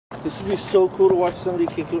This would be so cool to watch somebody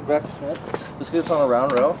kick it back to Smith. This gets on a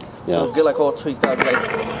round rail. Yeah. So get like all tweaked out. Like,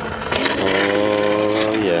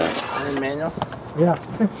 oh, yeah. and manual? Yeah.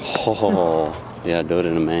 Oh, yeah, do it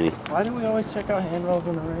in a manual. Why do we always check out handrails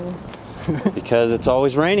in the rain? Because it's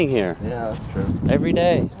always raining here. Yeah, that's true. Every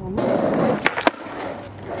day.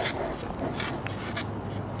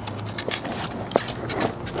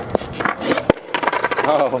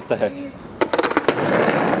 Oh, what the heck?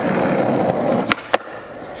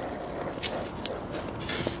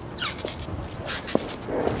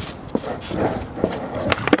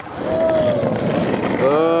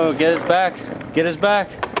 Oh, get his back. Get his back.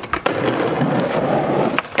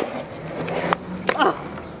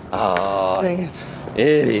 Oh, Dang it.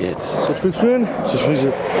 idiots. Switch big spin. Switch big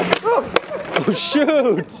spin. Oh,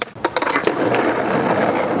 shoot.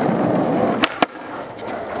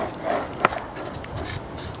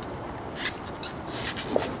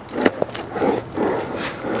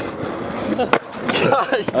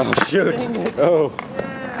 Gosh. Oh, shoot. Oh.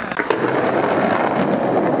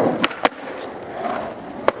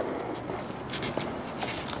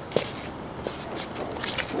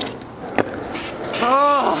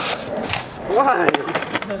 Oh, why?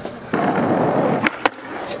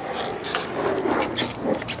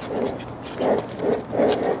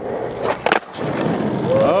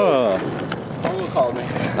 Oh. Uncle called me.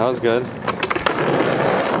 That was good.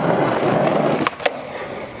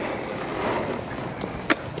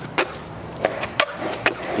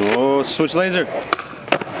 Oh, switch laser.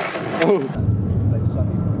 Oh.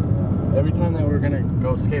 Every time that we're gonna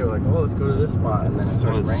go skate, we're like, oh, let's go to this spot, and then it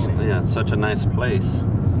starts raining. Yeah, it's such a nice place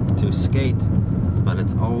to skate, but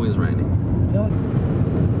it's always raining.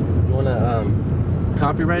 You wanna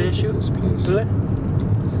copyright issue? Today?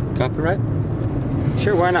 Copyright?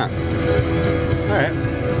 Sure, why not? All right.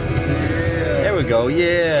 There we go.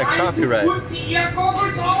 Yeah, copyright.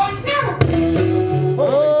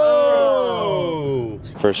 Oh!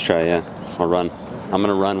 First try, yeah. I'll run. I'm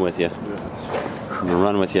gonna run with you. I'm gonna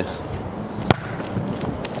run with you.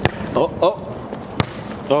 Oh, oh.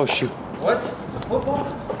 Oh, shoot. What? Football?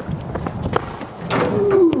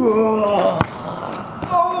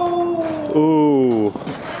 Oh! Ooh.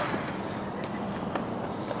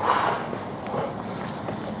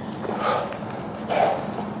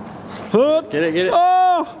 Get it, get it.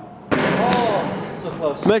 Oh! Oh, so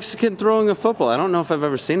close. Mexican throwing a football. I don't know if I've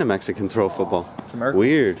ever seen a Mexican throw a football. It's American.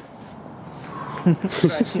 Weird. Cool.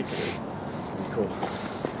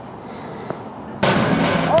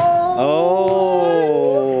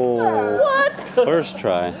 Oh! What? First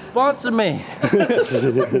try. Sponsor me.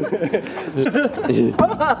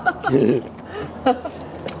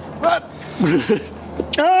 What?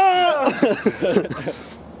 Ah!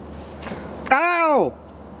 Ow!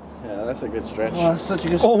 Yeah, that's a good stretch. Oh, that's such a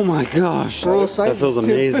good. Oh my gosh. That feels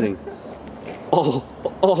amazing. Oh,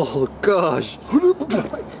 oh gosh.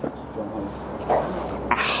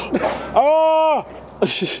 Oh!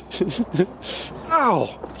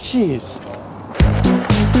 Ow! Jeez.